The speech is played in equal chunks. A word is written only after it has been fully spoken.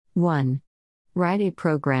1. Write a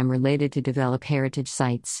program related to develop heritage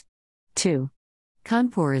sites. 2.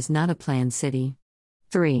 Kanpur is not a planned city.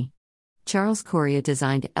 3. Charles Correa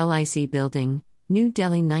designed LIC Building, New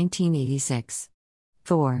Delhi 1986.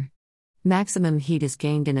 4. Maximum heat is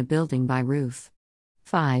gained in a building by roof.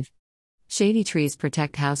 5. Shady trees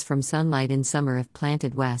protect house from sunlight in summer if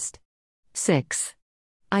planted west. 6.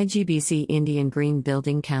 IGBC Indian Green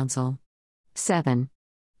Building Council. 7.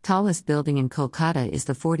 Tallest building in Kolkata is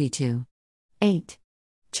the 42. 8.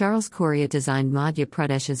 Charles Correa designed Madhya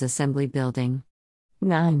Pradesh's Assembly Building.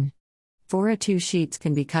 9. 4 A2 sheets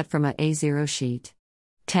can be cut from a A0 sheet.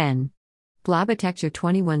 10. Blobitecture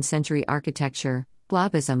 21st century architecture,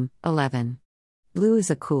 Blobism, 11. Blue is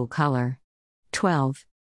a cool color. 12.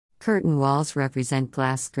 Curtain walls represent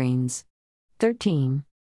glass screens. 13.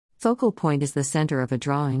 Focal point is the center of a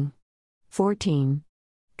drawing. 14.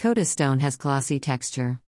 Kota stone has glossy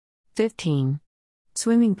texture. 15.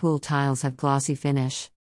 Swimming pool tiles have glossy finish.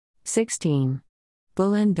 16.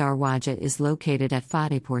 Bulend Darwaja is located at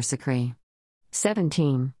Fatehpur Sikri.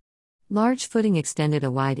 17. Large footing extended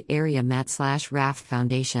a wide area mat/raft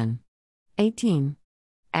foundation. 18.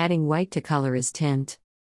 Adding white to color is tint.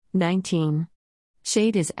 19.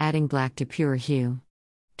 Shade is adding black to pure hue.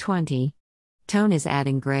 20. Tone is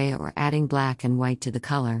adding gray or adding black and white to the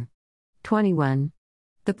color. 21.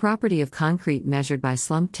 The property of concrete measured by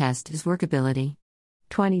slump test is workability.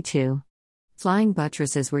 22. Flying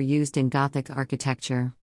buttresses were used in Gothic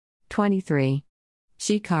architecture. 23.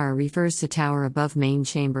 Shikara refers to tower above main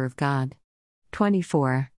chamber of God.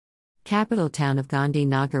 24. Capital town of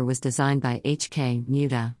Gandhinagar was designed by H.K.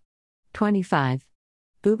 Muda. 25.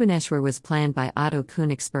 Bhubaneswar was planned by Otto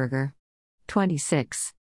Königsberger.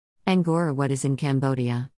 26. Angkor Wat is in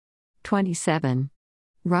Cambodia. 27.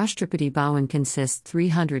 Rashtrapati Bhawan consists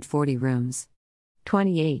 340 rooms.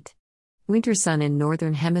 28. Winter sun in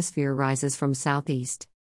northern hemisphere rises from southeast.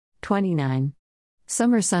 29.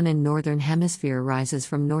 Summer sun in northern hemisphere rises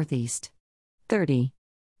from northeast. 30.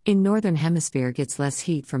 In northern hemisphere gets less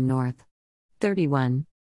heat from north. 31.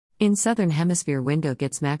 In southern hemisphere window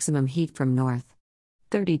gets maximum heat from north.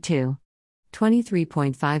 32.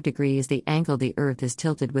 23.5 degree is the angle the earth is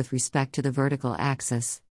tilted with respect to the vertical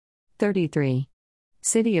axis. 33.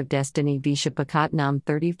 City of Destiny Vishakhapatnam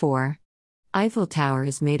 34. Eiffel Tower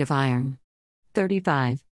is made of iron.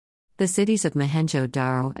 35. The cities of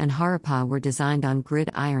Mohenjo-Daro and Harappa were designed on grid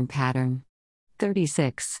iron pattern.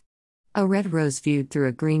 36. A red rose viewed through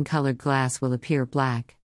a green-colored glass will appear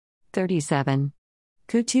black. 37.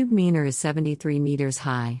 Qutub Minar is 73 meters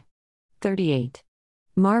high. 38.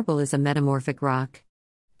 Marble is a metamorphic rock.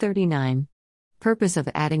 39. Purpose of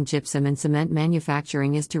adding gypsum in cement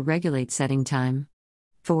manufacturing is to regulate setting time.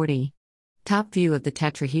 40. Top view of the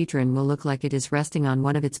tetrahedron will look like it is resting on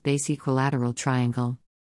one of its base equilateral triangle.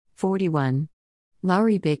 41.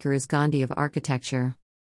 Lowry Baker is Gandhi of architecture.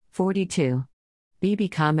 42. Bibi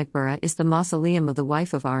Ka Maqbara is the mausoleum of the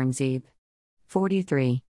wife of Aurangzeb.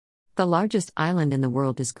 43. The largest island in the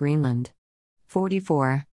world is Greenland.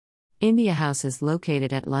 44. India House is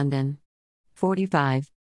located at London.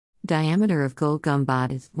 45. Diameter of Gol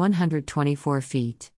Gumbad is 124 feet.